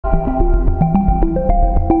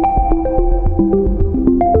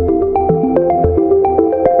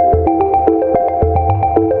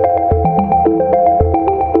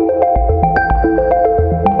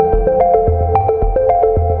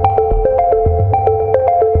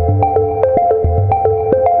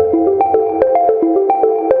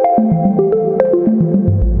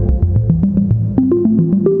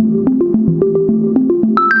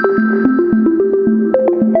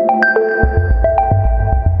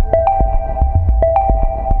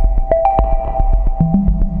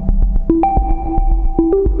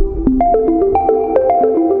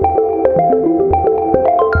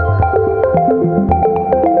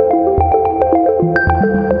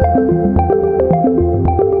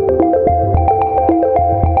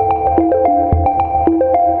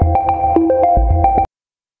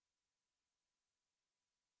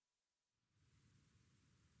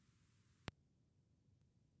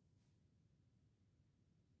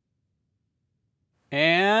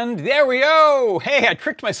And there we go! Hey, I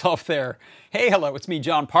tricked myself there. Hey, hello, it's me,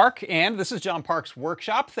 John Park, and this is John Park's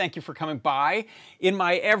Workshop. Thank you for coming by. In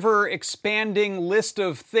my ever-expanding list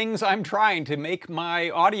of things I'm trying to make my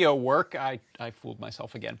audio work, I fooled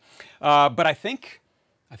myself again. But I think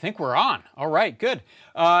we're on. All right, good.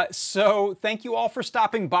 So thank you all for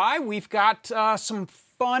stopping by. We've got some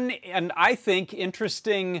fun and I think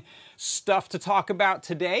interesting stuff to talk about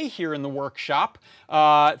today here in the workshop.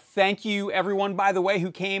 Thank you everyone, by the way,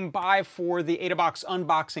 who came by for the AdaBox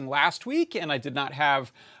unboxing last week, and I did not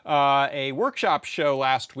have a workshop show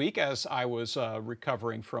last week as I was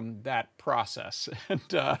recovering from that process and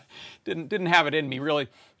didn't have it in me really.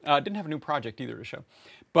 Didn't have a new project either to show.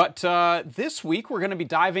 But this week we're going to be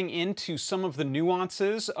diving into some of the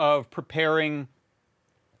nuances of preparing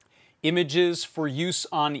images for use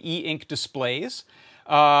on e-ink displays.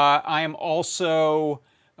 I am also,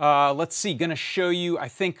 let's see, going to show you, I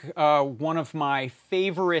think, one of my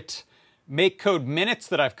favorite MakeCode minutes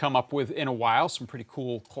that I've come up with in a while. Some pretty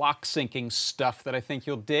cool clock syncing stuff that I think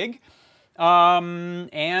you'll dig.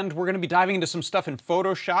 And we're going to be diving into some stuff in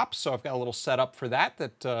Photoshop, so I've got a little setup for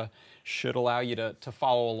that should allow you to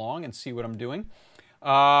follow along and see what I'm doing.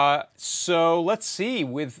 So let's see,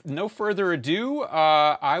 with no further ado,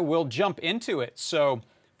 I will jump into it. So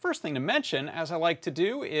first thing to mention, as I like to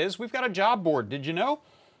do, is we've got a job board. Did you know?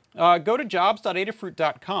 Go to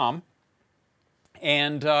jobs.adafruit.com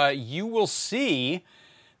and you will see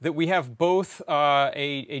that we have both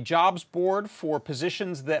a jobs board for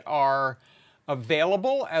positions that are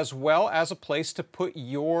available, as well as a place to put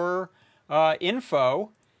your info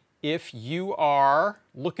if you are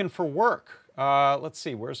looking for work. Let's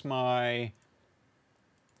see, where's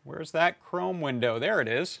that Chrome window? There it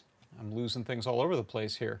is. I'm losing things all over the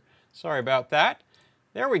place here. Sorry about that.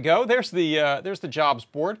 There we go. There's the jobs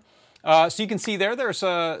board. So you can see there's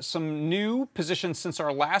some new positions since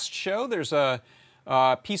our last show. There's a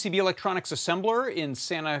PCB electronics assembler in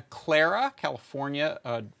Santa Clara, California,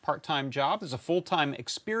 a part-time job. There's a full-time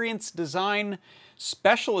experience design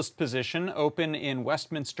specialist position open in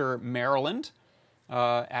Westminster, Maryland,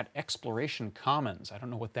 at Exploration Commons. I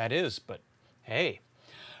don't know what that is, but hey.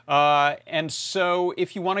 And so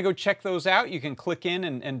if you want to go check those out, you can click in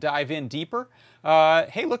and dive in deeper.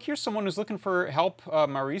 Hey, look, here's someone who's looking for help.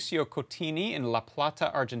 Mauricio Cotini in La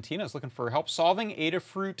Plata, Argentina is looking for help solving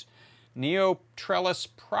Adafruit NeoTrellis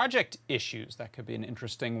project issues. That could be an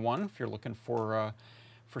interesting one if you're looking for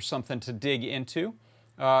something to dig into.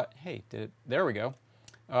 Hey, there we go.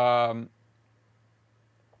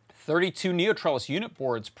 32 NeoTrellis unit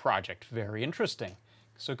boards project. Very interesting.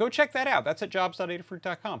 So go check that out. That's at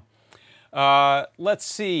jobs.adafruit.com. Let's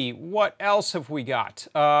see. What else have we got?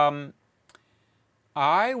 I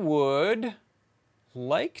would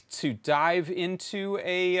like to dive into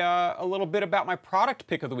a little bit about my product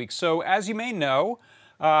pick of the week. So as you may know,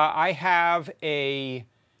 I have a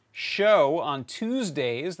show on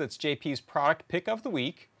Tuesdays that's JP's product pick of the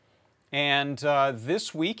week. And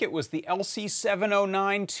this week it was the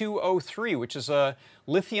LC709203, which is a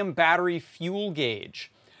lithium battery fuel gauge.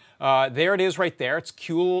 There it is right there. It's a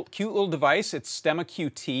cute little device. It's Stemma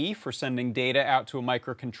QT for sending data out to a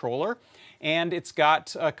microcontroller. And it's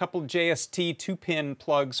got a couple of JST 2-pin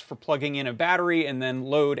plugs for plugging in a battery and then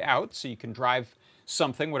load out, so you can drive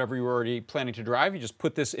something, whatever you were already planning to drive. You just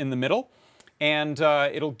put this in the middle, and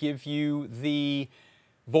it'll give you the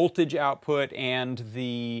voltage output and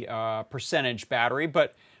the percentage battery.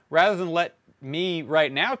 But rather than let me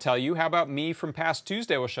right now tell you, how about me from past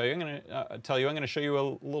Tuesday will show you. I'm going to show you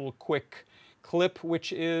a little quick clip,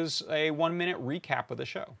 which is a 1-minute recap of the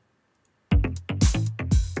show.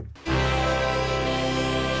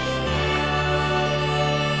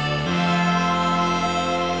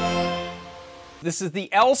 This is the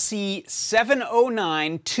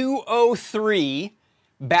LC709203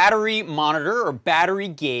 battery monitor or battery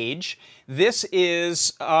gauge. This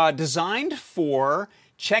is designed for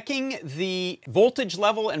checking the voltage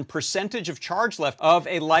level and percentage of charge left of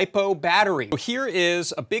a LiPo battery. So here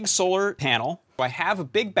is a big solar panel. I have a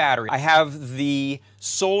big battery. I have the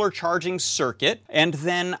solar charging circuit, and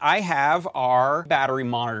then I have our battery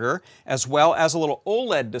monitor, as well as a little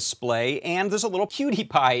OLED display, and there's a little cutie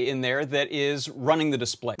pie in there that is running the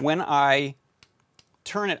display. When I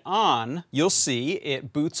turn it on, you'll see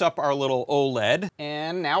it boots up our little OLED,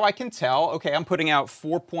 and now I can tell, okay, I'm putting out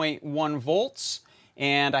 4.1 volts,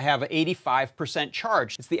 and I have an 85%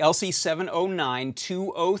 charge. It's the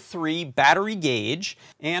LC709203 battery gauge,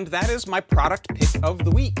 and that is my product pick of the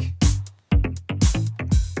week.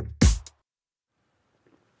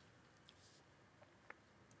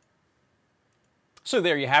 So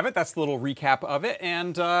there you have it. That's the little recap of it.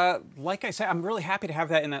 And like I said, I'm really happy to have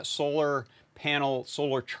that in that solar panel,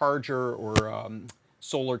 solar charger, or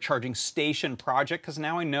solar charging station project, because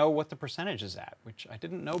now I know what the percentage is at, which I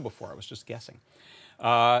didn't know before. I was just guessing.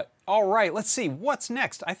 All right, let's see. What's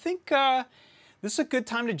next? I think this is a good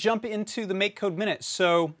time to jump into the MakeCode Minute.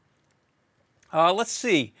 So let's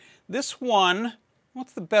see. This one,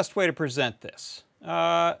 what's the best way to present this?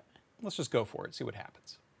 Let's just go for it, see what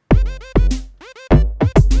happens.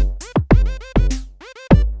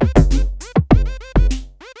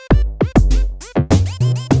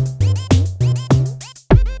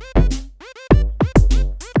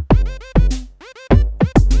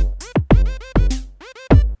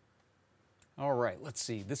 All right, let's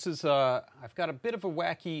see. This is, I've got a bit of a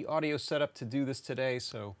wacky audio setup to do this today,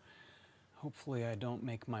 so hopefully I don't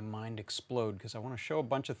make my mind explode because I want to show a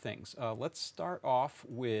bunch of things. Let's start off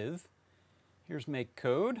with, here's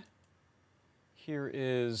MakeCode. Here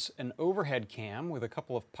is an overhead cam with a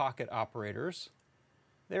couple of pocket operators.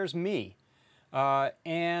 There's me.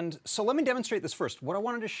 And so let me demonstrate this first. What I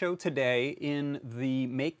wanted to show today in the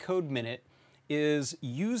MakeCode Minute is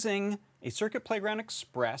using a Circuit Playground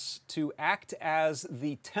Express to act as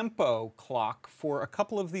the tempo clock for a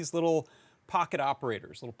couple of these little pocket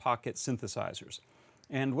operators, little pocket synthesizers.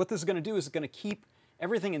 And what this is going to do is it's going to keep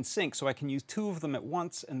everything in sync, so I can use two of them at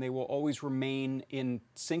once and they will always remain in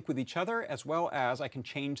sync with each other, as well as I can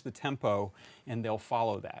change the tempo and they'll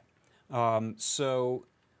follow that. So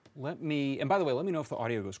let me, and by the way, let me know if the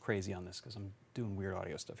audio goes crazy on this because I'm doing weird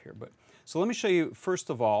audio stuff here. So let me show you,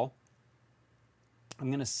 first of all, I'm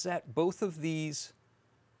going to set both of these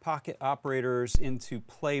pocket operators into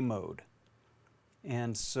play mode.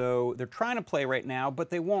 And so they're trying to play right now, but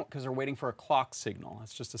they won't because they're waiting for a clock signal.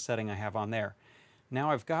 That's just a setting I have on there. Now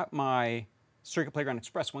I've got my Circuit Playground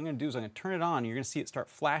Express. What I'm going to do is I'm going to turn it on. You're going to see it start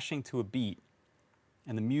flashing to a beat.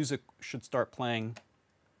 And the music should start playing.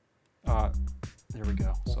 There we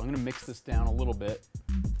go. So I'm going to mix this down a little bit.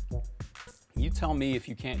 You tell me if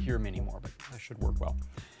you can't hear me anymore, but that should work well.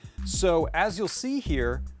 So as you'll see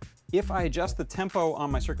here, if I adjust the tempo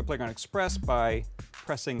on my Circuit Playground Express by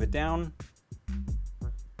pressing the down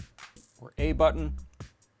or A button,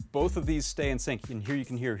 both of these stay in sync. And here you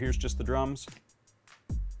can hear, here's just the drums.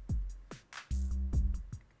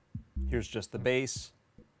 Here's just the bass.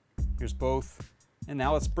 Here's both. And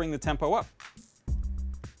now let's bring the tempo up.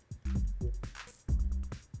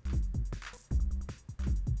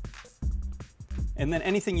 And then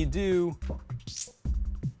anything you do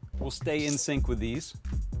will stay in sync with these.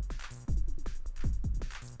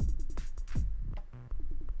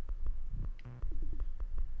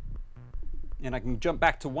 And I can jump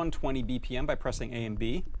back to 120 BPM by pressing A and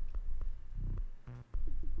B.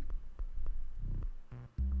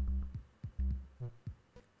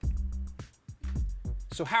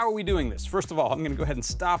 So how are we doing this? First of all, I'm going to go ahead and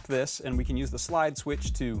stop this, and we can use the slide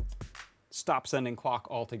switch to stop sending clock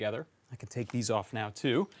altogether. I can take these off now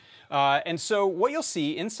too. And so what you'll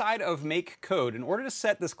see inside of MakeCode, in order to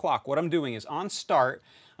set this clock, what I'm doing is on start,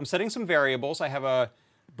 I'm setting some variables. I have a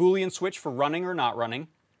Boolean switch for running or not running.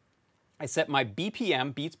 I set my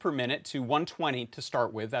BPM, beats per minute, to 120 to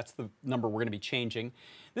start with. That's the number we're going to be changing.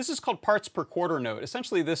 This is called parts per quarter note.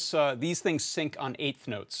 Essentially, these things sync on eighth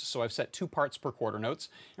notes. So I've set 2 parts per quarter notes.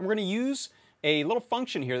 And we're going to use a little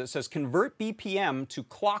function here that says convert BPM to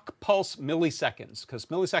clock pulse milliseconds, because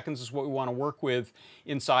milliseconds is what we want to work with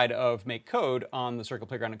inside of MakeCode on the Circuit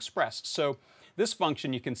Playground Express. So this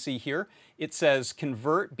function you can see here, it says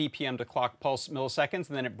convert BPM to clock pulse milliseconds,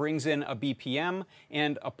 and then it brings in a BPM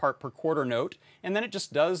and a part per quarter note, and then it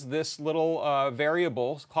just does this little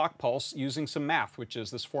variable, clock pulse, using some math, which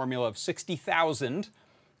is this formula of 60,000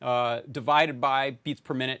 divided by beats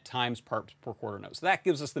per minute times parts per quarter note. So that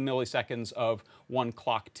gives us the milliseconds of 1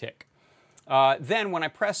 clock tick. Then when I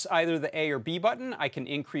press either the A or B button, I can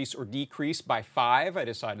increase or decrease by 5. I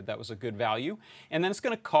decided that was a good value. And then it's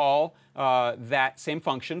going to call that same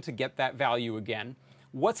function to get that value again.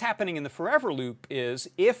 What's happening in the forever loop is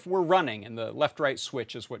if we're running, and the left-right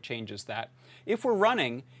switch is what changes that. If we're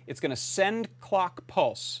running, it's going to send clock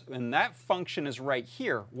pulse, and that function is right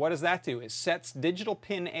here. What does that do? It sets digital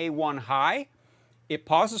pin A1 high. It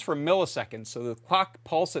pauses for milliseconds, so the clock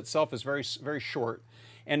pulse itself is very, very short.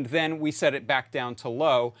 And then we set it back down to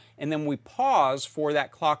low, and then we pause for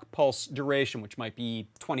that clock pulse duration, which might be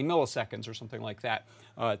 20 milliseconds or something like that,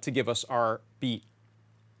 to give us our beat.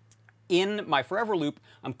 In my forever loop,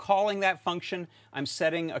 I'm calling that function. I'm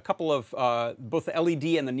setting a couple of both the LED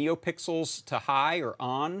and the NeoPixels to high or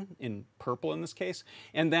on, in purple in this case.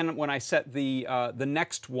 And then when I set the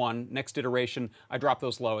next iteration, I drop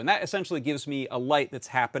those low. And that essentially gives me a light that's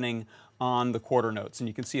happening on the quarter notes. And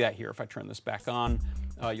you can see that here. If I turn this back on,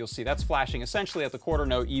 you'll see that's flashing essentially at the quarter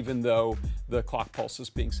note, even though the clock pulse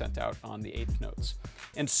is being sent out on the eighth notes.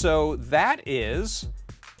 And so that is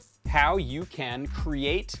how you can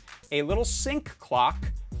create a little sync clock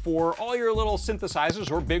for all your little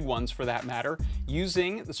synthesizers, or big ones for that matter,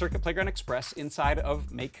 using the Circuit Playground Express inside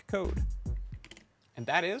of MakeCode. And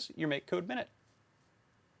that is your MakeCode Minute.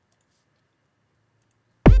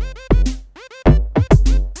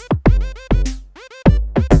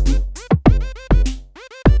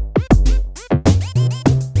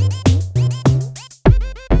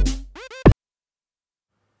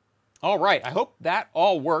 All right, I hope that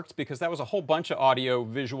all worked, because that was a whole bunch of audio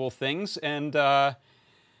visual things. And the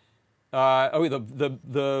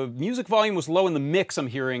music volume was low in the mix, I'm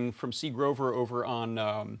hearing from C. Grover over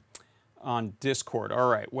on Discord. All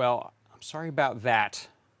right, well, I'm sorry about that.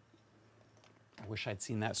 I wish I'd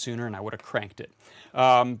seen that sooner and I would have cranked it.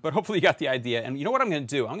 But hopefully you got the idea. And you know what I'm going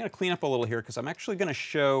to do? I'm going to clean up a little here, because I'm actually going to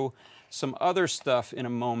show some other stuff in a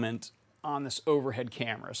moment on this overhead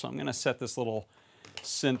camera. So I'm going to set this little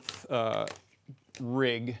synth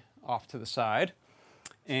rig off to the side.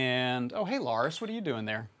 And, oh, hey, Lars, what are you doing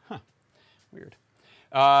there? Huh, weird.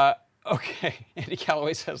 Okay, Andy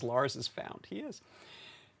Calloway says Lars is found. He is.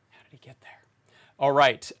 How did he get there? All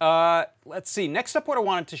right, let's see. Next up, what I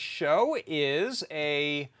wanted to show is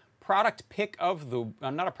a product pick of the,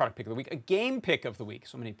 not a product pick of the week, a game pick of the week.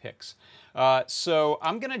 So many picks. So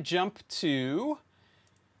I'm going to jump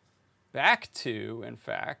back to, in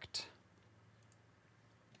fact,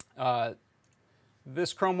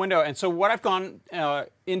 this Chrome window. And so what I've gone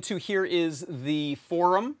into here is the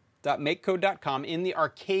forum.makecode.com in the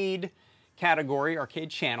arcade category,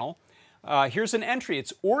 arcade channel. Here's an entry.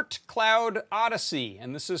 It's Oort Cloud Odyssey,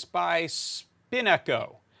 and this is by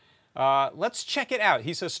SpinEcho. Let's check it out.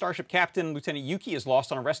 He says, Starship Captain Lieutenant Yuki is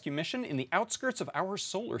lost on a rescue mission in the outskirts of our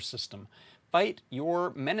solar system. Fight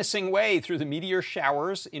your menacing way through the meteor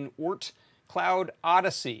showers in Oort Cloud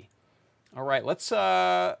Odyssey. All right, let's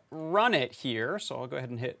run it here. So I'll go ahead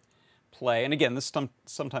and hit play. And again, this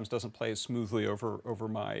sometimes doesn't play as smoothly over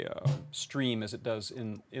my stream as it does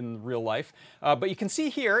in real life. But you can see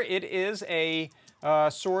here it is a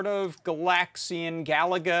sort of Galaxian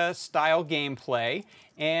Galaga style gameplay.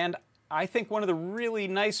 And I think one of the really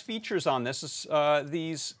nice features on this is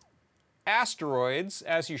these asteroids,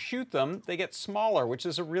 as you shoot them, they get smaller, which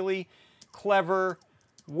is a really clever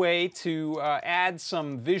way to add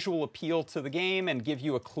some visual appeal to the game and give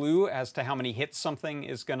you a clue as to how many hits something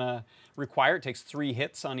is going to require. It takes 3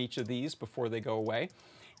 hits on each of these before they go away.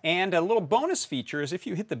 And a little bonus feature is if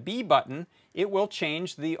you hit the B button, it will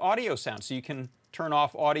change the audio sound. So you can turn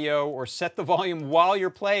off audio or set the volume while you're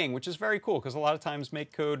playing, which is very cool, because a lot of times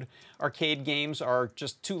MakeCode arcade games are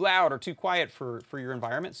just too loud or too quiet for your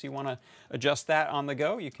environment. So you want to adjust that on the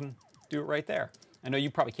go, you can do it right there. I know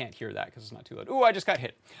you probably can't hear that because it's not too loud. Ooh, I just got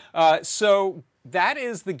hit. So that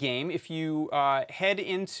is the game. If you head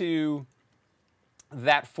into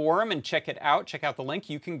that forum and check it out, check out the link,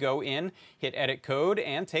 you can go in, hit edit code,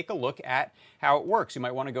 and take a look at how it works. You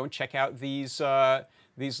might want to go and check out these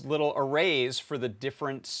little arrays for the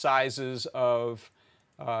different sizes of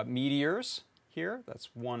meteors here. That's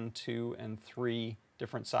 1, 2, and 3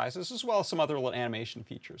 different sizes, as well as some other little animation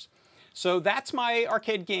features. So that's my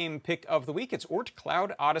arcade game pick of the week. It's Oort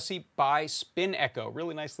Cloud Odyssey by SpinEcho.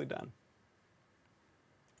 Really nicely done.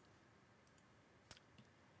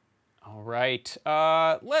 All right,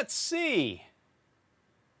 let's see.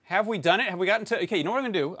 Have we done it? Have we gotten to, okay, you know what I'm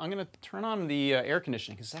gonna do? I'm gonna turn on the air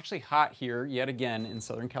conditioning, because it's actually hot here yet again in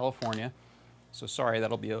Southern California. So sorry,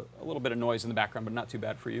 that'll be a little bit of noise in the background, but not too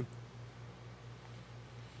bad for you.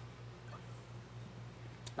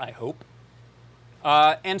 I hope.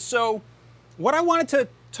 And so what I wanted to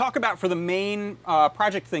talk about for the main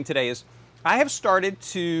project thing today is I have started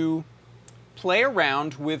to play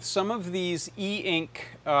around with some of these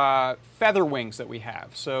e-ink feather wings that we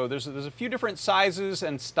have. So there's a few different sizes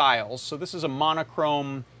and styles. So this is a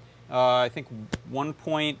monochrome, I think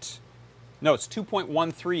it's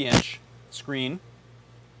 2.13 inch screen.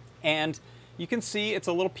 And you can see it's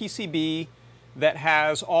a little PCB that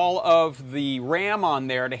has all of the RAM on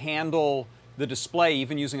there to handle the display,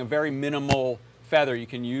 even using a very minimal feather. You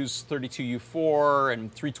can use 32U4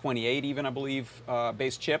 and 328 even, I believe,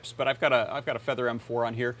 base chips, but I've got a Feather M4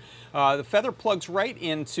 on here. The feather plugs right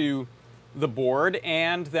into the board,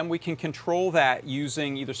 and then we can control that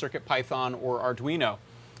using either CircuitPython or Arduino.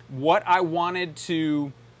 What I wanted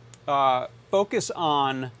to focus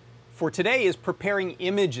on for today is preparing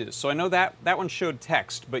images. So I know that one showed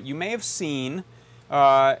text, but you may have seen,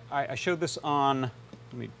 I showed this on,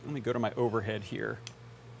 let me go to my overhead here.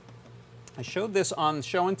 I showed this on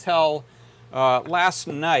Show and Tell last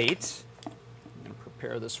night. I'm going to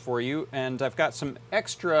prepare this for you, and I've got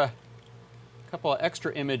a couple of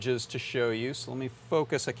extra images to show you. So let me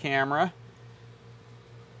focus a camera.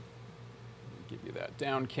 Give you that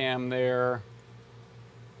down cam there.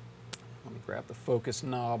 Let me grab the focus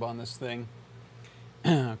knob on this thing.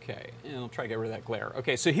 Okay, and I'll try to get rid of that glare.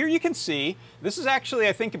 Okay, so here you can see, this is actually,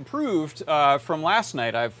 I think, improved from last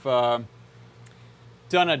night. I've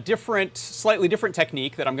done a slightly different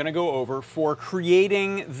technique that I'm going to go over for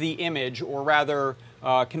creating the image, or rather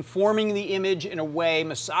conforming the image in a way,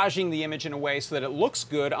 massaging the image in a way so that it looks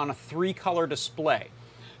good on a 3-color display.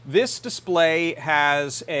 This display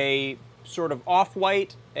has a sort of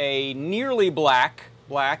off-white, a nearly black,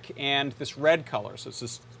 and this red color. So it's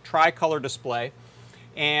this tricolor display.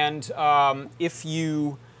 And if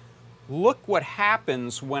you look what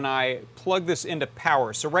happens when I plug this into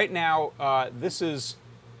power. So right now, this is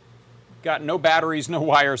got no batteries, no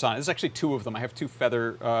wires on it. There's actually 2 of them. I have 2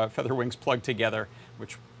 feather wings plugged together,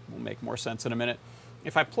 which will make more sense in a minute.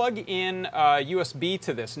 If I plug in USB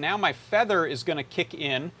to this, now my feather is going to kick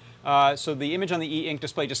in. So the image on the e-ink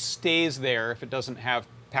display just stays there if it doesn't have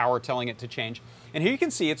power telling it to change. And here you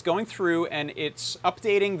can see it's going through and it's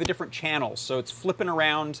updating the different channels. So it's flipping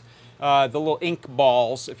around the little ink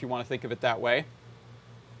balls, if you want to think of it that way.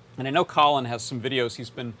 And I know Colin has some videos he's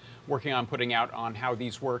been working on putting out on how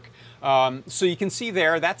these work. So you can see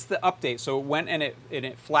there, that's the update. So it went and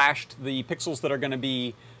it flashed the pixels that are going to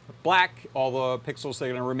be black, all the pixels that are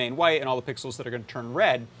going to remain white, and all the pixels that are going to turn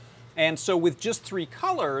red. And so with just 3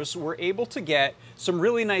 colors, we're able to get some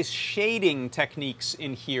really nice shading techniques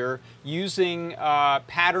in here using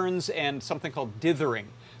patterns and something called dithering.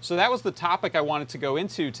 So that was the topic I wanted to go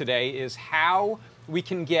into today, is how we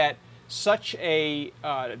can get such a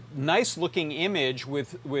nice looking image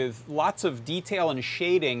with lots of detail and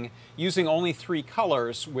shading using only 3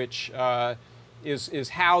 colors, which is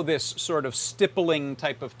how this sort of stippling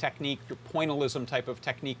type of technique, or pointillism type of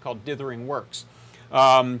technique called dithering works.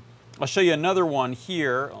 I'll show you another one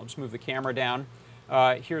here. I'll just move the camera down.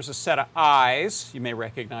 Here's a set of eyes. You may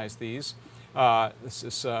recognize these. This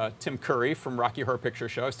is Tim Curry from Rocky Horror Picture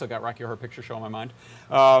Show. I still got Rocky Horror Picture Show on my mind.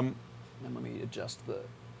 And let me adjust the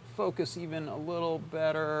focus even a little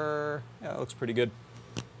better. Yeah, it looks pretty good.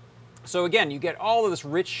 So again, you get all of this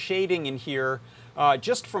rich shading in here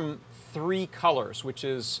just from 3 colors, which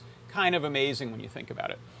is kind of amazing when you think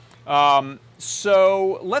about it.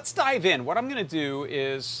 So let's dive in. What I'm going to do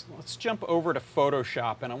is, let's jump over to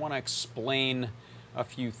Photoshop, and I want to explain a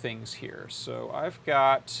few things here. So I've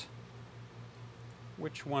got,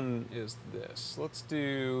 which one is this? Let's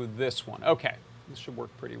do this one. Okay, this should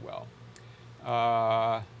work pretty well.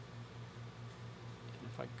 And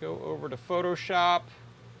if I go over to Photoshop,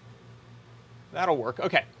 that'll work.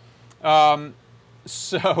 Okay.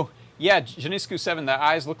 So yeah, Janiscu 7, the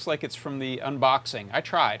eyes looks like it's from the unboxing. I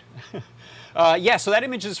tried. Yeah, so that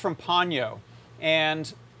image is from Ponyo,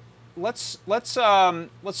 and let's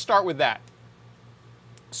start with that.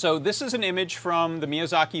 So this is an image from the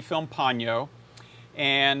Miyazaki film Ponyo,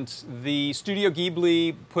 and the Studio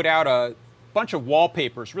Ghibli put out a bunch of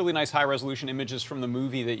wallpapers, really nice high-resolution images from the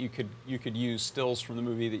movie that you could use, stills from the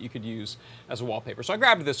movie that you could use as a wallpaper. So I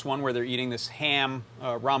grabbed this one where they're eating this ham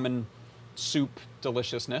ramen soup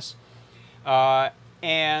deliciousness.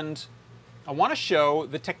 And I want to show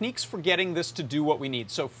the techniques for getting this to do what we need.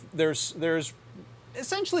 So there's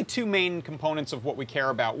essentially 2 main components of what we care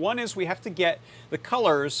about. One is we have to get the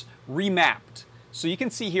colors remapped. So you can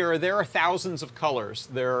see here there are thousands of colors.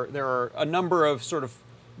 There are a number of sort of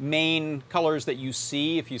main colors that you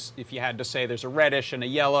see. If you had to say, there's a reddish and a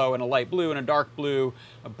yellow and a light blue and a dark blue,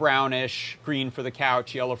 a brownish, green for the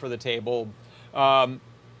couch, yellow for the table.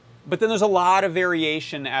 But then there's a lot of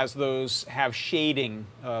variation as those have shading,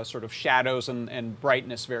 sort of shadows and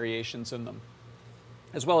brightness variations in them,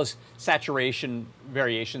 as well as saturation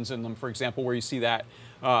variations in them. For example, where you see that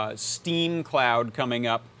steam cloud coming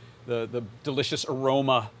up, the delicious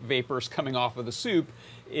aroma vapors coming off of the soup,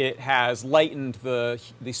 it has lightened the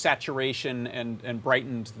saturation and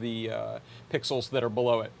brightened the pixels that are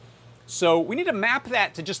below it. So we need to map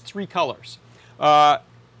that to just 3 colors.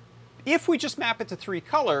 If we just map it to 3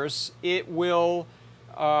 colors, it will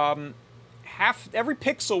every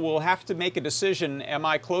pixel will have to make a decision: am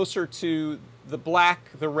I closer to the black,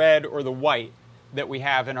 the red, or the white that we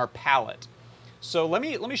have in our palette? So let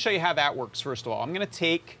me show you how that works. First of all, I'm going to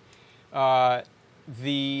take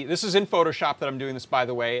this is in Photoshop that I'm doing this, by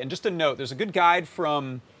the way. And just a note, there's a good guide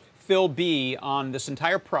from Phil B on this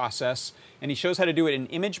entire process, and he shows how to do it in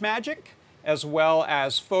ImageMagick as well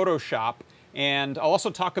as Photoshop. And I'll also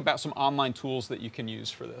talk about some online tools that you can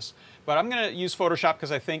use for this. But I'm going to use Photoshop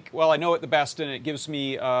because I think, well, I know it the best, and it gives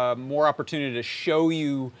me more opportunity to show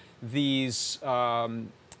you these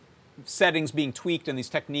settings being tweaked and these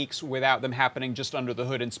techniques without them happening just under the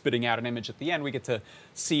hood and spitting out an image at the end. We get to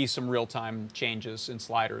see some real-time changes in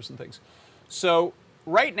sliders and things. So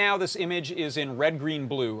right now this image is in red, green,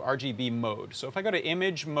 blue, RGB mode. So if I go to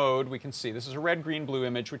image mode, we can see this is a red, green, blue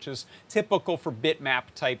image, which is typical for bitmap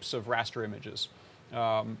types of raster images.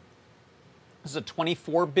 This is a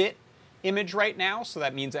 24-bit image right now, so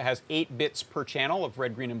that means it has 8 bits per channel of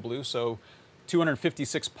red, green, and blue, so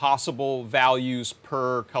 256 possible values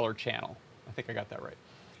per color channel. I think I got that right.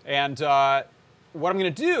 And what I'm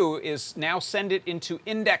going to do is now send it into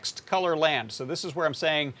indexed color land. So this is where I'm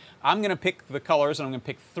saying I'm going to pick the colors, and I'm going to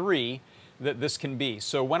pick 3 that this can be.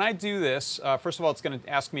 So when I do this, first of all, it's going to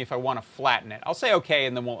ask me if I want to flatten it. I'll say OK,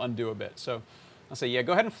 and then we'll undo a bit. So I'll say, yeah,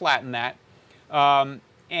 go ahead and flatten that.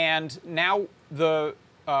 And now the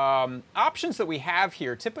options that we have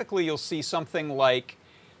here, typically you'll see something like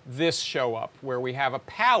this show up, where we have a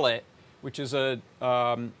palette, which is a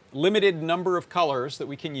limited number of colors that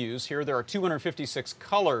we can use. Here there are 256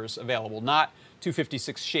 colors available, not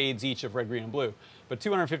 256 shades each of red, green, and blue, but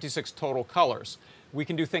 256 total colors. We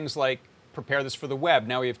can do things like prepare this for the web.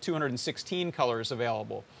 Now we have 216 colors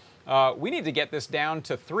available. We need to get this down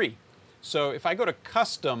to 3. So if I go to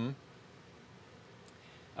custom,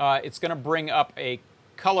 it's going to bring up a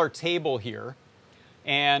color table here.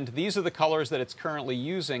 And these are the colors that it's currently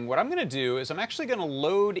using. What I'm going to do is I'm actually going to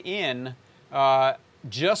load in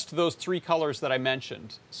just those 3 colors that I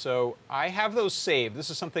mentioned. So I have those saved. This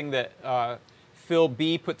is something that Phil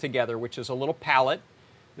B put together, which is a little palette.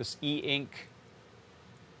 This e-ink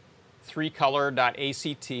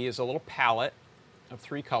 3color.act is a little palette of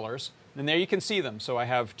 3 colors. And there you can see them. So I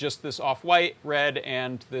have just this off-white red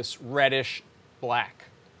and this reddish black,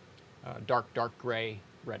 dark gray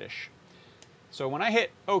reddish. So when I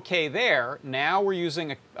hit OK there, now we're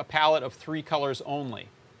using a palette of 3 colors only.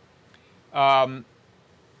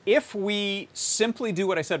 If we simply do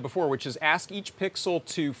what I said before, which is ask each pixel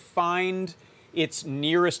to find its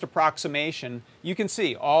nearest approximation, you can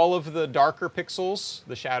see all of the darker pixels,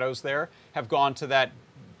 the shadows there, have gone to that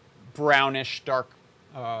brownish, dark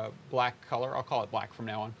black color. I'll call it black from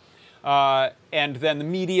now on. And then the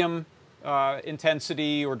medium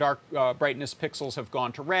intensity or dark brightness pixels have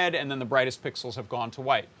gone to red, and then the brightest pixels have gone to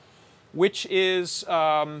white, which is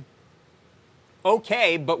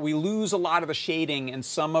okay, but we lose a lot of the shading, and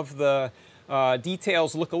some of the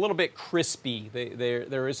details look a little bit crispy.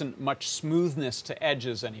 There isn't much smoothness to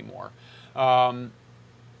edges anymore.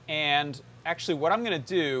 And actually what I'm going to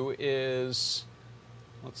do is,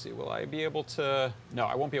 let's see, will I be able to? No,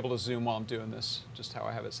 I won't be able to zoom while I'm doing this, just how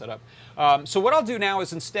I have it set up. So what I'll do now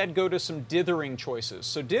is instead go to some dithering choices.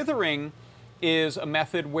 So dithering is a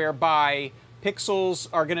method whereby pixels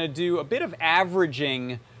are going to do a bit of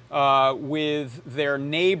averaging with their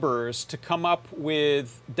neighbors to come up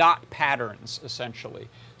with dot patterns, essentially.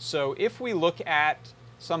 So if we look at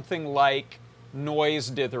something like noise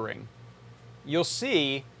dithering, you'll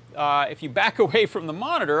see if you back away from the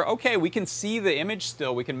monitor, okay, we can see the image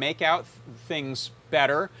still. We can make out things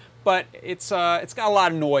better, but it's got a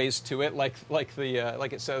lot of noise to it, like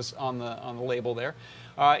it says on the label there.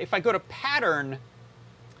 If I go to pattern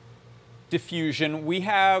diffusion, we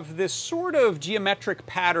have this sort of geometric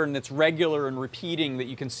pattern that's regular and repeating that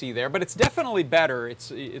you can see there, but it's definitely better.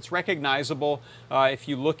 It's recognizable if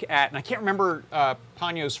you look at, and I can't remember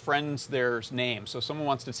Panyo's friend's their name, so if someone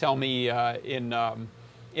wants to tell me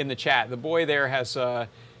in the chat. The boy there has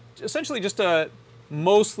essentially just a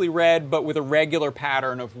mostly red, but with a regular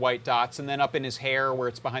pattern of white dots, and then up in his hair where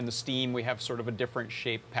it's behind the steam, we have sort of a different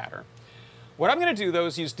shape pattern. What I'm going to do, though,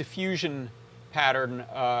 is use diffusion pattern,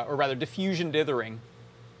 or rather diffusion dithering,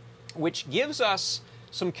 which gives us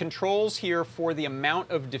some controls here for the amount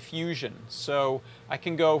of diffusion. So I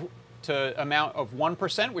can go to amount of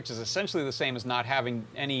 1%, which is essentially the same as not having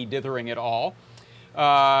any dithering at all.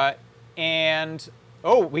 And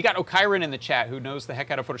oh, we got Okyron in the chat who knows the heck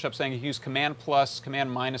out of Photoshop, saying you use Command plus,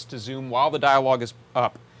 Command minus to zoom while the dialog is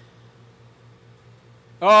up.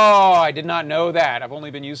 Oh, I did not know that. I've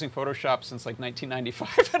only been using Photoshop since like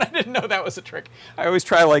 1995, and I didn't know that was a trick. I always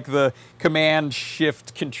try like the Command,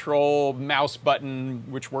 Shift, Control, mouse button,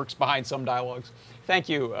 which works behind some dialogues. Thank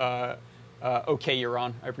you, OK, you're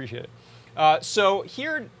on. I appreciate it. So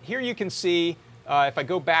here you can see, if I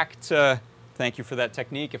go back to, thank you for that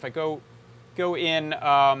technique. If I go in,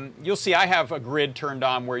 you'll see I have a grid turned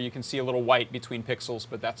on where you can see a little white between pixels,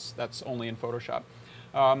 but that's only in Photoshop.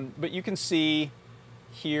 But you can see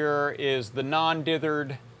here is the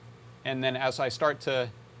non-dithered And then as I start to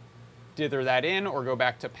dither that in or go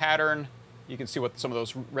back to pattern, you can see what some of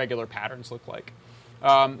those regular patterns look like.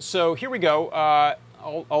 So here we go.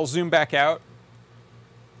 I'll zoom back out.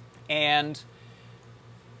 And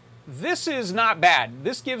this is not bad.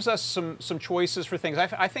 This gives us some choices for things.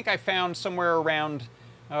 I think I found somewhere around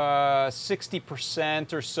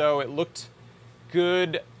 60% or so. It looked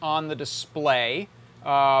good on the display.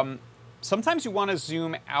 Sometimes you want to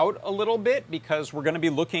zoom out a little bit because we're going to be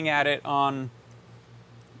looking at it on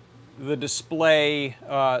the display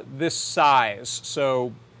this size.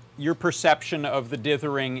 So your perception of the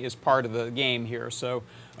dithering is part of the game here. So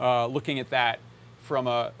looking at that from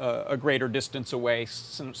a greater distance away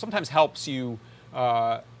sometimes helps you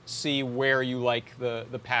see where you like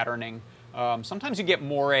the patterning. Sometimes you get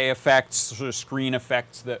moire effects, sort of screen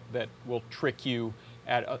effects that will trick you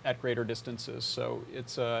at greater distances. So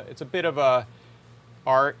it's a bit of a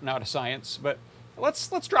art, not a science. But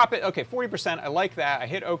let's drop it. Okay, 40%. I like that. I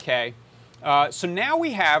hit OK. So now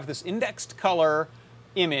we have this indexed color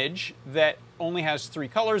image that only has 3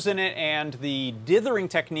 colors in it, and the dithering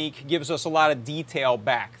technique gives us a lot of detail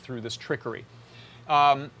back through this trickery.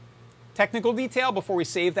 Technical detail before we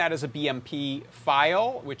save that as a BMP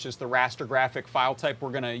file, which is the raster graphic file type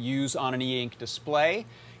we're going to use on an e-ink display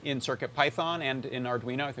in CircuitPython and in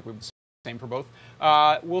Arduino. I think we've the same for both.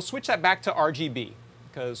 We'll switch that back to RGB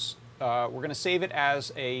because we're going to save it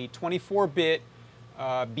as a 24-bit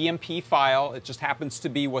BMP file. It just happens to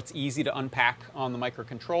be what's easy to unpack on the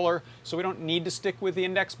microcontroller. So we don't need to stick with the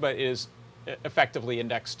index, but it is effectively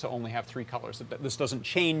indexed to only have 3 colors. This doesn't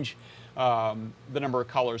change the number of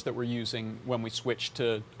colors that we're using when we switch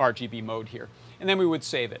to RGB mode here. And then we would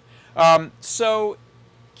save it. So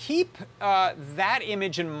keep that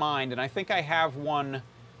image in mind, and I think I have one.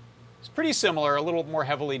 It's pretty similar, a little more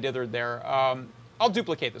heavily dithered there. I'll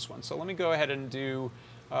duplicate this one. So let me go ahead and do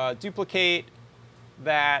duplicate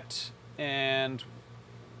that, and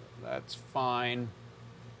that's fine.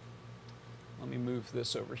 Let me move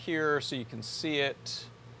this over here so you can see it.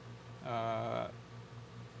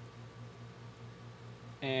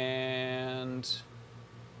 And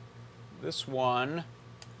this one,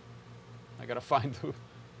 I got to find the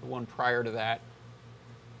one prior to that.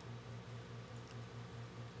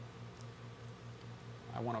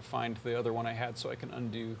 I want to find the other one I had so I can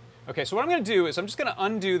undo. Okay, so what I'm going to do is I'm just going to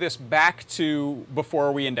undo this back to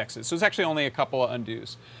before we index it. So it's actually only a couple of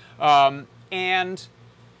undos. And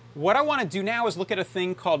what I want to do now is look at a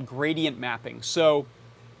thing called gradient mapping. So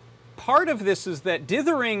part of this is that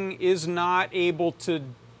dithering is not able to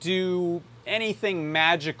do anything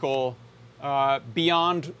magical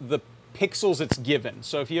beyond the pixels it's given.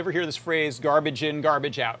 So if you ever hear this phrase, garbage in,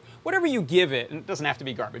 garbage out, whatever you give it, and it doesn't have to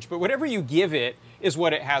be garbage, but whatever you give it is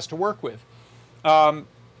what it has to work with.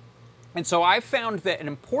 And so I've found that an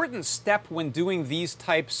important step when doing these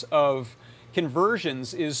types of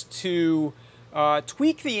conversions is to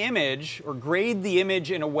tweak the image or grade the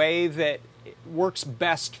image in a way that works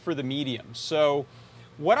best for the medium. So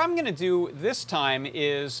what I'm going to do this time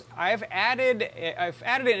is I've added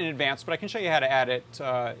it in advance, but I can show you how to add it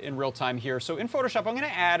in real time here. So in Photoshop, I'm going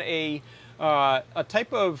to add a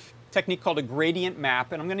type of technique called a gradient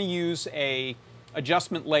map, and I'm going to use a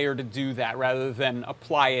adjustment layer to do that rather than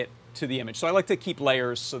apply it to the image. So I like to keep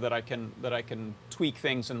layers so that I can tweak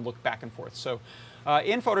things and look back and forth. So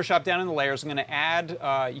in Photoshop, down in the layers, I'm going to add,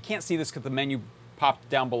 you can't see this because the menu popped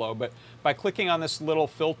down below, but by clicking on this little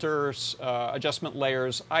filters, adjustment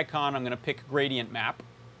layers icon, I'm going to pick gradient map.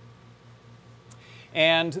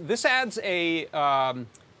 And this adds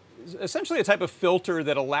essentially a type of filter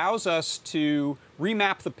that allows us to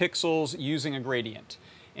remap the pixels using a gradient.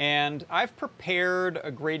 And I've prepared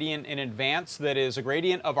a gradient in advance that is a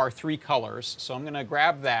gradient of our 3 colors. So I'm going to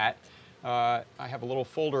grab that. I have a little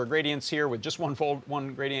folder of gradients here with just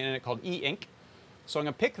one gradient in it called e-ink. So I'm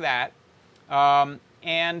going to pick that.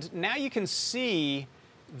 And now you can see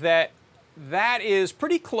that that is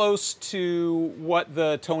pretty close to what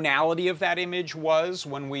the tonality of that image was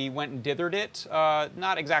when we went and dithered it.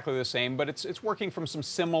 Not exactly the same, but it's working from some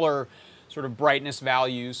similar sort of brightness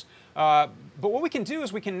values. But what we can do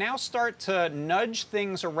is we can now start to nudge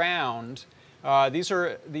things around. These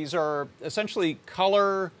are essentially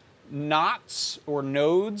color knots or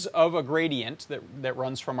nodes of a gradient that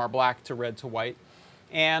runs from our black to red to white.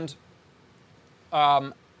 And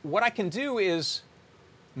what I can do is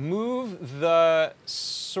move the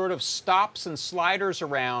sort of stops and sliders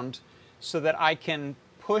around so that I can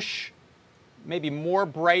push maybe more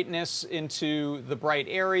brightness into the bright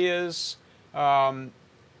areas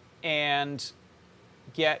and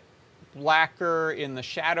get blacker in the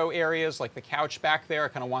shadow areas like the couch back there. I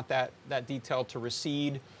kind of want that detail to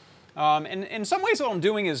recede. And in some ways what I'm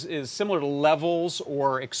doing is similar to levels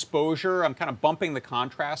or exposure. I'm kind of bumping the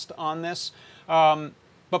contrast on this.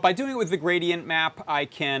 But by doing it with the gradient map, I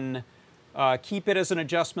can keep it as an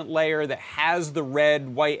adjustment layer that has the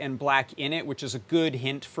red, white, and black in it, which is a good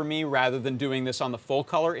hint for me rather than doing this on the full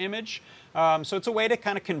color image. So it's a way to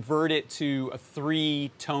kind of convert it to a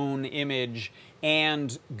 3-tone image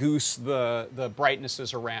and goose the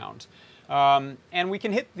brightnesses around. And we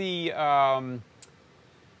can hit the,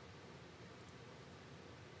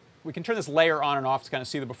 we can turn this layer on and off to kind of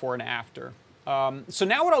see the before and after. So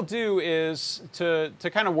now what I'll do is, to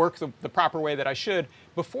kind of work the proper way that I should,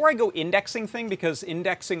 before I go indexing thing, because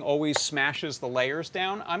indexing always smashes the layers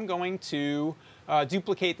down, I'm going to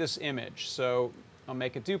duplicate this image. So I'll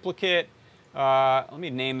make a duplicate. Let me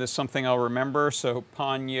name this something I'll remember. So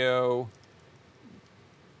Ponyo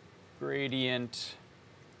gradient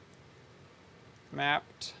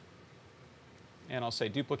mapped. And I'll say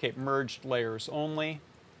duplicate merged layers only.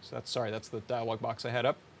 So that's, sorry, that's the dialog box I had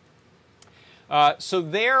up. So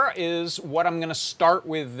there is what I'm going to start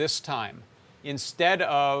with this time, instead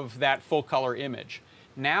of that full color image.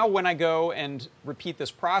 Now when I go and repeat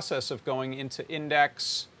this process of going into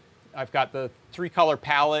index, I've got the 3-color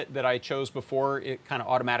palette that I chose before. It kind of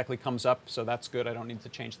automatically comes up, so that's good. I don't need to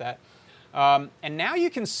change that. And now you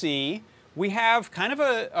can see we have kind of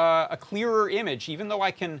a clearer image, even though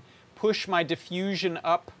I can push my diffusion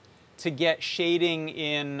up to get shading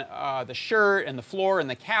in the shirt and the floor and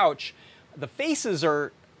the couch. The faces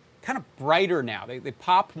are kind of brighter now. They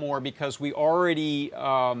pop more because we already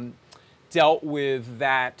dealt with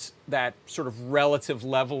that sort of relative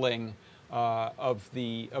leveling of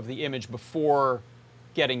the image before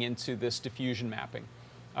getting into this diffusion mapping.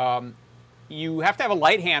 You have to have a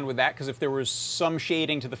light hand with that, because if there was some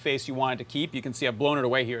shading to the face you wanted to keep, you can see I've blown it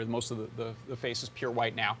away here. Most of the face is pure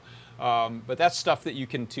white now. But that's stuff that you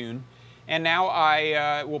can tune. And now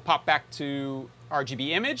I will pop back to RGB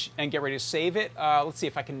image and get ready to save it. Let's see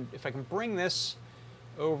if I can bring this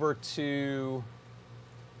over to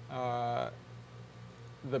the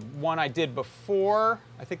one I did before.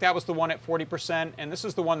 I think that was the one at 40%, and this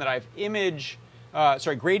is the one that I've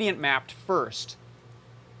gradient mapped first.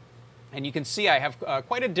 And you can see I have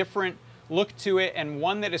quite a different look to it, and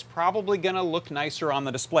one that is probably going to look nicer on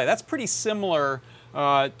the display. That's pretty similar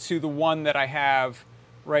to the one that I have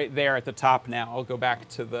right there at the top now. I'll go back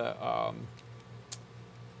to the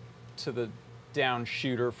down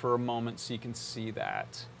shooter for a moment so you can see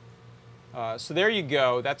that. So there you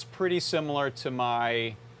go. That's pretty similar to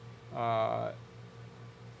my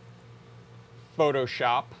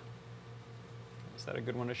Photoshop. Is that a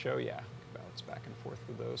good one to show? Yeah, bounce back and forth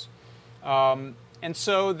with those. And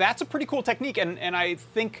so that's a pretty cool technique. And I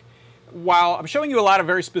think while I'm showing you a lot of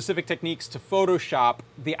very specific techniques to Photoshop,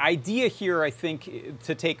 the idea here, I think,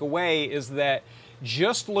 to take away is that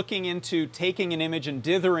just looking into taking an image and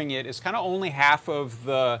dithering it is kind of only half of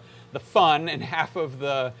the fun and half of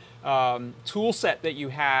the tool set that you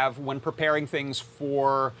have when preparing things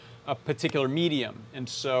for a particular medium. And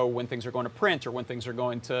so when things are going to print, or when things are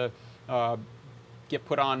going to get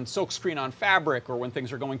put on silkscreen on fabric, or when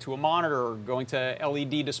things are going to a monitor or going to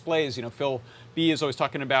LED displays, you know, Phil B is always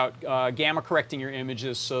talking about gamma correcting your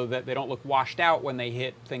images so that they don't look washed out when they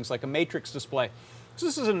hit things like a matrix display. So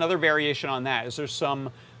this is another variation on that. Is there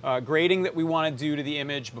some grading that we want to do to the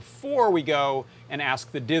image before we go and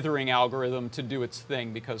ask the dithering algorithm to do its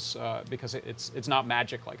thing, because it's not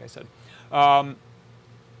magic, like I said.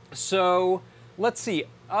 So let's see,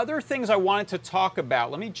 other things I wanted to talk about.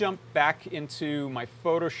 Let me jump back into my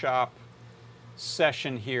Photoshop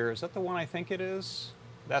session here. Is that the one I think it is?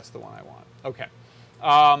 That's the one I want. Okay.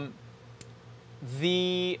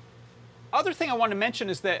 The other thing I want to mention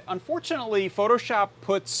is that, unfortunately, Photoshop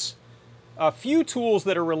puts a few tools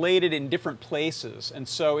that are related in different places. And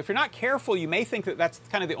so if you're not careful, you may think that that's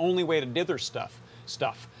kind of the only way to dither stuff.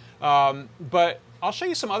 But I'll show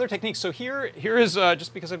you some other techniques. So here is,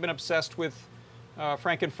 just because I've been obsessed with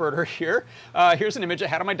Frankenfurter here, here's an image I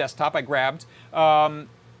had on my desktop I grabbed.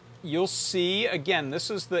 You'll see, again, this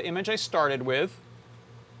is the image I started with.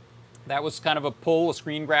 That was kind of a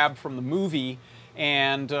screen grab from the movie.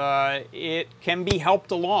 And it can be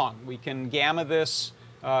helped along. We can gamma this.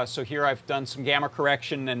 So here I've done some gamma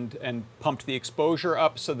correction and pumped the exposure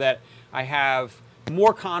up so that I have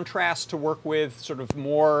more contrast to work with, sort of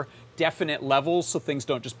more definite levels so things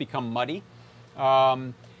don't just become muddy.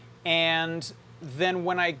 And then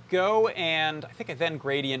when I go and, I think I then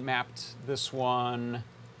gradient mapped this one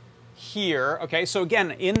here. Okay, so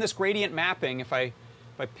again, in this gradient mapping, if I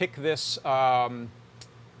pick this,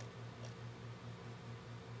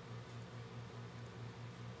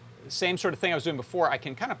 same sort of thing I was doing before. I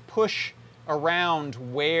can kind of push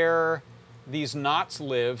around where these knots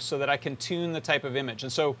live so that I can tune the type of image.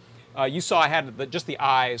 And so you saw I had just the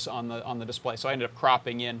eyes on the display, so I ended up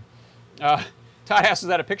cropping in. Todd asks, is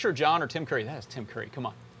that a picture of John or Tim Curry? That is Tim Curry. Come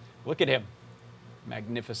on. Look at him.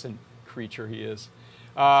 Magnificent creature he is.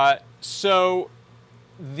 So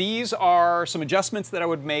these are some adjustments that I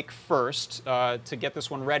would make first to get this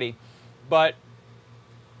one ready. But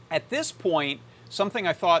at this point, something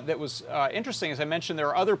I thought that was interesting, as I mentioned, there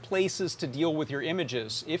are other places to deal with your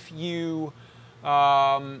images. If you,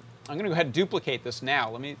 I'm going to go ahead and duplicate this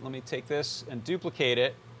now. Let me take this and duplicate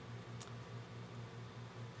it.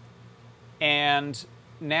 And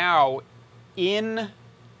now in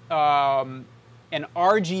an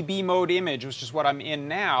RGB mode image, which is what I'm in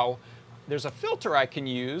now, there's a filter I can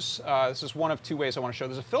use. This is one of two ways I want to show.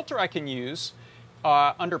 There's a filter I can use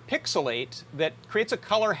under Pixelate that creates a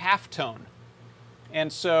color halftone.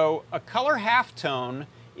 And so a color halftone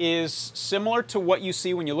is similar to what you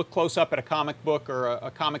see when you look close up at a comic book or a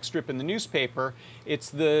comic strip in the newspaper. It's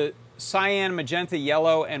the cyan, magenta,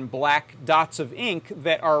 yellow, and black dots of ink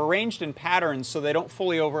that are arranged in patterns so they don't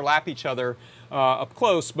fully overlap each other up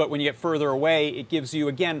close, but when you get further away, it gives you,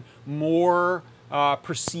 again, more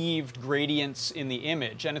perceived gradients in the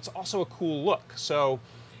image. And it's also a cool look. So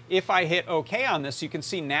if I hit OK on this, you can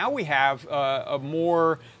see now we have a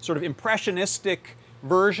more sort of impressionistic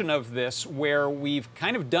version of this where we've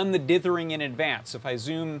kind of done the dithering in advance. If I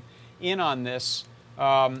zoom in on this,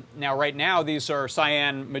 now right now these are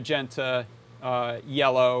cyan, magenta,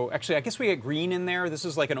 yellow. Actually, I guess we get green in there. This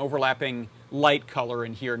is like an overlapping light color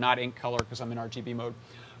in here, not ink color because I'm in RGB mode.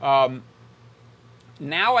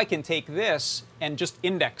 Now I can take this and just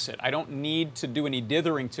index it. I don't need to do any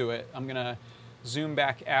dithering to it. I'm going to zoom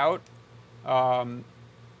back out,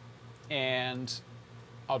 and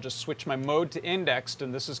I'll just switch my mode to indexed,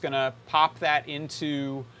 and this is going to pop that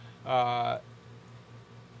into my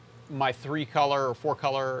 3-color or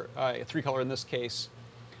 4-color, 3-color in this case,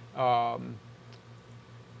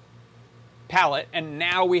 palette. And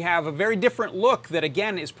now we have a very different look that,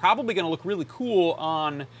 again, is probably going to look really cool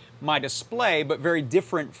on my display, but very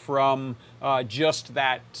different from just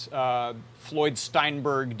that Floyd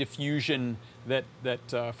Steinberg diffusion that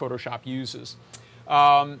Photoshop uses.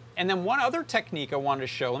 And then one other technique I wanted to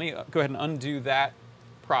show, let me go ahead and undo that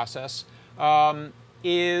process,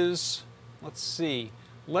 is, let's see,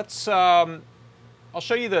 I'll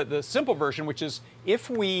show you the simple version, which is if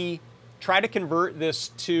we try to convert this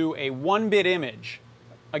to a 1-bit image.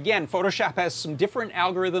 Again, Photoshop has some different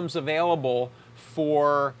algorithms available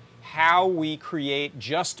for how we create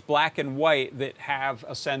just black and white that have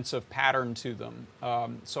a sense of pattern to them.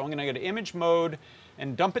 So I'm going to go to image mode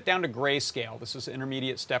and dump it down to grayscale. This is an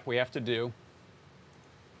intermediate step we have to do.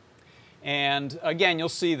 And again, you'll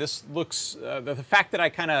see this looks, the fact that I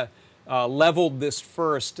kind of leveled this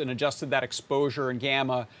first and adjusted that exposure and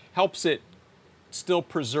gamma helps it still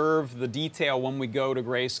preserve the detail when we go to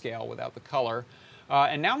grayscale without the color.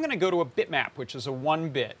 And now I'm going to go to a bitmap, which is a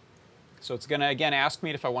 1-bit. So it's going to, again, ask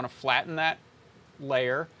me if I want to flatten that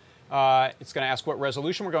layer. It's going to ask what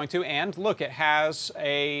resolution we're going to. And look, it has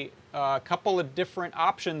a couple of different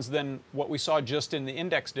options than what we saw just in the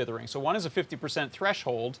index dithering. So one is a 50%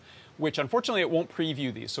 threshold, which unfortunately it won't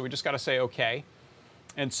preview these. So we just got to say OK.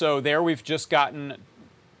 And so there we've just gotten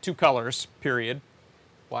 2 colors, period,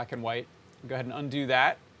 black and white. Go ahead and undo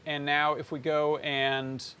that. And now if we go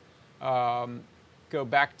and go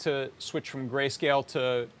back to switch from grayscale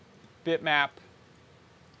to bitmap,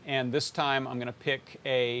 and this time I'm going to pick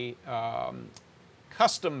a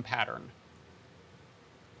custom pattern.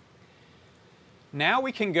 Now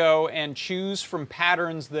we can go and choose from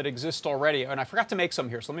patterns that exist already. And I forgot to make some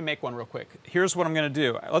here, so let me make one real quick. Here's what I'm going to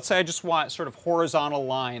do. Let's say I just want sort of horizontal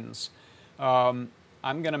lines. I'm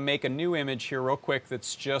going to make a new image here real quick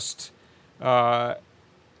that's just 1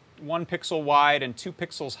 pixel wide and 2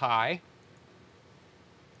 pixels high.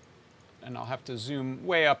 And I'll have to zoom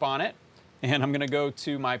way up on it. And I'm going to go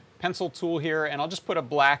to my pencil tool here, and I'll just put a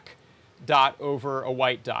black dot over a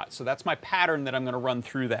white dot. So that's my pattern that I'm going to run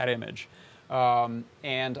through that image. And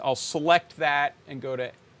I'll select that and go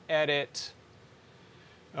to Edit,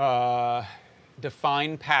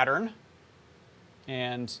 Define Pattern.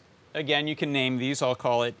 And again, you can name these. I'll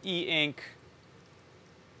call it E-Ink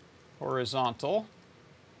Horizontal.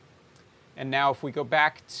 And now if we go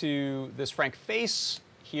back to this Frank Face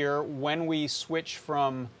here, when we switch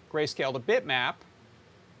from grayscale to bitmap,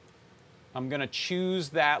 I'm going to choose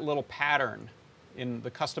that little pattern. In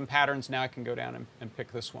the custom patterns, now I can go down and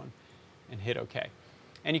pick this one and hit OK.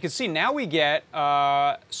 And you can see now we get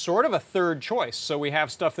sort of a third choice. So we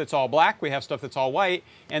have stuff that's all black, we have stuff that's all white,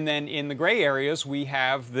 and then in the gray areas we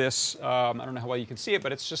have this, I don't know how well you can see it,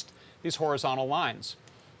 but it's just these horizontal lines.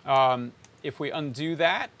 If we undo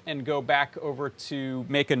that and go back over to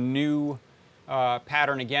make a new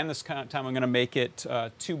pattern again, this time I'm going to make it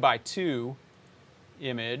 2 by 2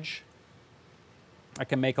 image. I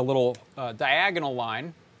can make a little diagonal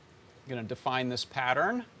line. I'm going to define this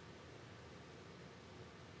pattern.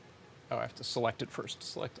 Oh, I have to select it first.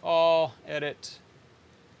 Select all, edit,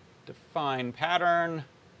 define pattern,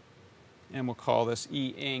 and we'll call this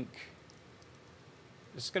e-ink.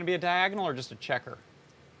 Is this going to be a diagonal or just a checker?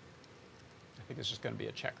 I think it's just going to be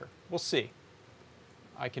a checker. We'll see.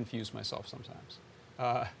 I confuse myself sometimes.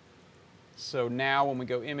 So now when we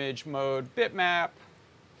go image mode, bitmap,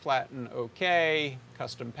 flatten OK,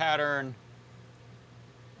 custom pattern.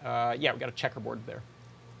 Yeah, we got a checkerboard there.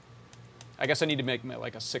 I guess I need to make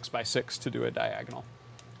like a 6 by 6 to do a diagonal.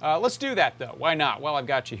 Let's do that though. Why not? Well, I've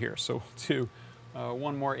got you here. So we'll do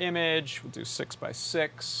one more image. We'll do 6 by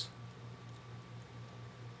 6.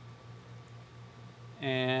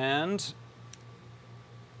 And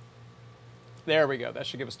there we go. That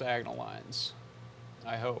should give us diagonal lines,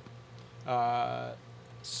 I hope.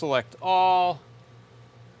 Select all.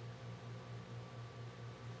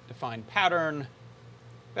 Define pattern.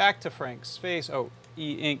 Back to Frank's face. Oh,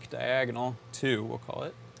 e-ink diagonal 2, we'll call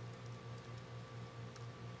it.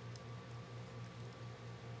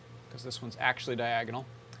 Because this one's actually diagonal.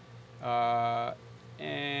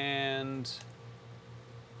 And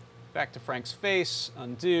back to Frank's face,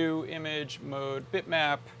 undo, image, mode,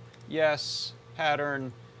 bitmap, yes,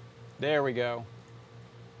 pattern. There we go.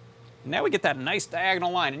 And now we get that nice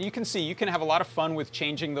diagonal line. And you can see, you can have a lot of fun with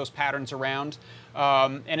changing those patterns around.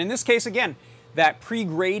 And in this case, again, that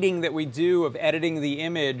pre-grading that we do of editing the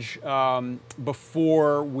image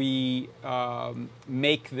before we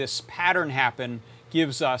make this pattern happen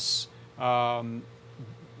gives us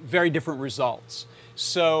very different results.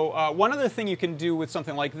 So one other thing you can do with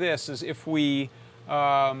something like this is if we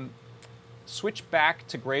switch back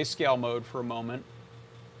to grayscale mode for a moment,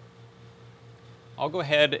 I'll go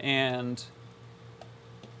ahead and,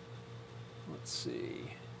 let's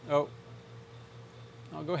see,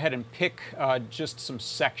 I'll go ahead and pick just some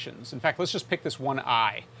sections. In fact, let's just pick this one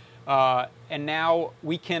eye. And now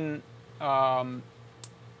we can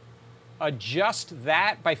adjust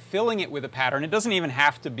that by filling it with a pattern. It doesn't even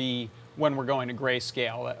have to be when we're going to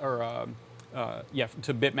grayscale or yeah,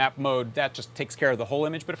 to bitmap mode. That just takes care of the whole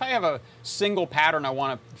image. But if I have a single pattern I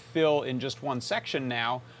want to fill in just one section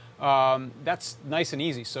now, that's nice and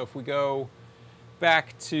easy. So if we go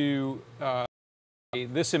back to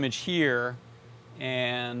this image here,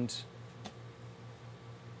 and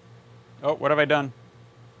oh, what have I done?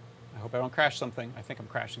 I hope I don't crash something. I think I'm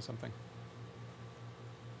crashing something.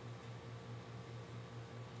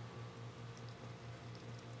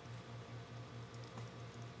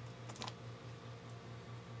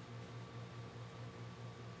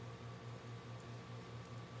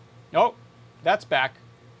 Oh, that's back.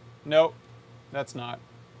 No, that's not.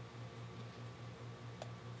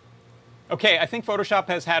 Okay, I think Photoshop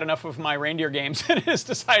has had enough of my reindeer games and has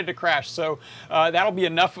decided to crash. So that'll be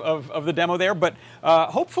enough of the demo there. But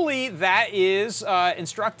hopefully that is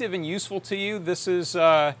instructive and useful to you. This is,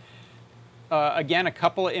 again, a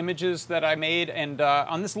couple of images that I made. And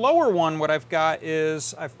on this lower one, what I've got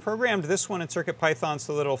is I've programmed this one in CircuitPython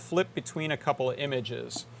so that it'll flip between a couple of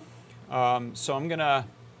images. So I'm going to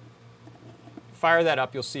fire that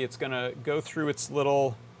up. You'll see it's going to go through its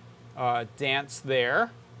little dance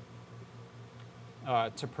there.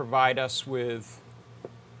 To provide us with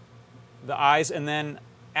the eyes. And then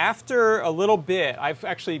after a little bit, I've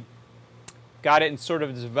actually got it in sort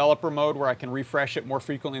of developer mode where I can refresh it more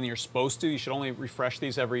frequently than you're supposed to. You should only refresh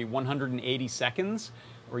these every 180 seconds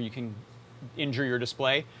or you can injure your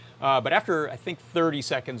display. But after, I think, 30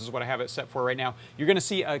 seconds is what I have it set for right now, you're going to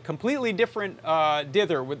see a completely different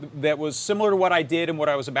dither that was similar to what I did and what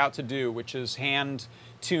I was about to do, which is hand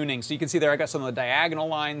tuning. So you can see there I got some of the diagonal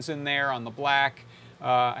lines in there on the black.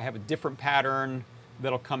 I have a different pattern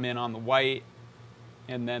that'll come in on the white,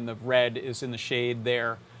 and then the red is in the shade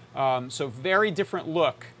there. So very different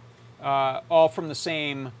look, all from the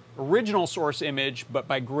same original source image, but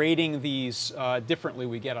by grading these differently,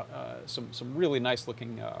 we get some really nice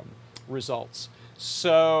looking results.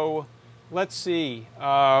 So let's see.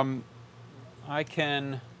 I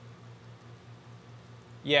can,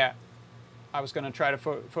 yeah, I was going to try to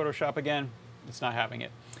Photoshop again. It's not having it.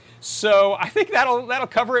 So I think that'll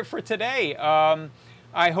cover it for today.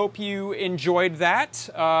 I hope you enjoyed that.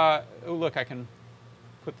 Oh, look, I can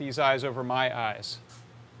put these eyes over my eyes.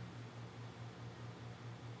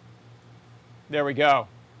 There we go.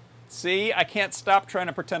 See, I can't stop trying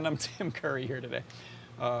to pretend I'm Tim Curry here today,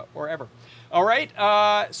 or ever. All right,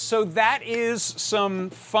 so that is some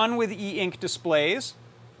fun with e-ink displays.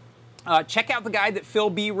 Check out the guide that Phil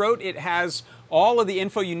B wrote. It has all of the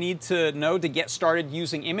info you need to know to get started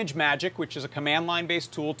using ImageMagick, which is a command line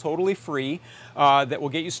based tool, totally free, that will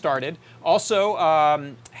get you started. Also,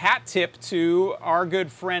 hat tip to our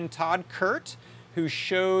good friend Todd Kurt, who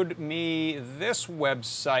showed me this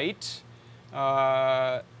website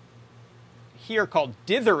here called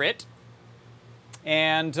Ditherit.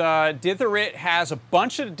 And Ditherit has a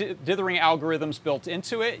bunch of dithering algorithms built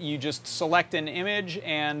into it. You just select an image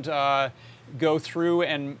and go through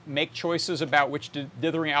and make choices about which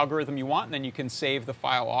dithering algorithm you want, and then you can save the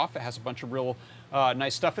file off. It has a bunch of real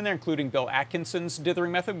nice stuff in there, including Bill Atkinson's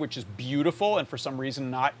dithering method, which is beautiful and for some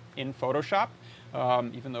reason not in Photoshop,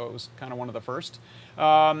 even though it was kind of one of the first.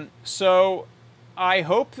 So I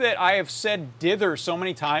hope that I have said dither so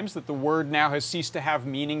many times that the word now has ceased to have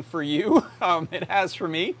meaning for you. It has for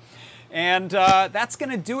me. And that's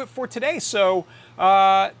going to do it for today. So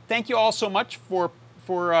thank you all so much for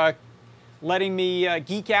letting me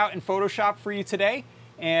geek out in Photoshop for you today.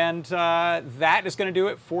 And that is going to do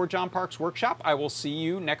it for John Park's Workshop. I will see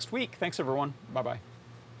you next week. Thanks, everyone. Bye-bye.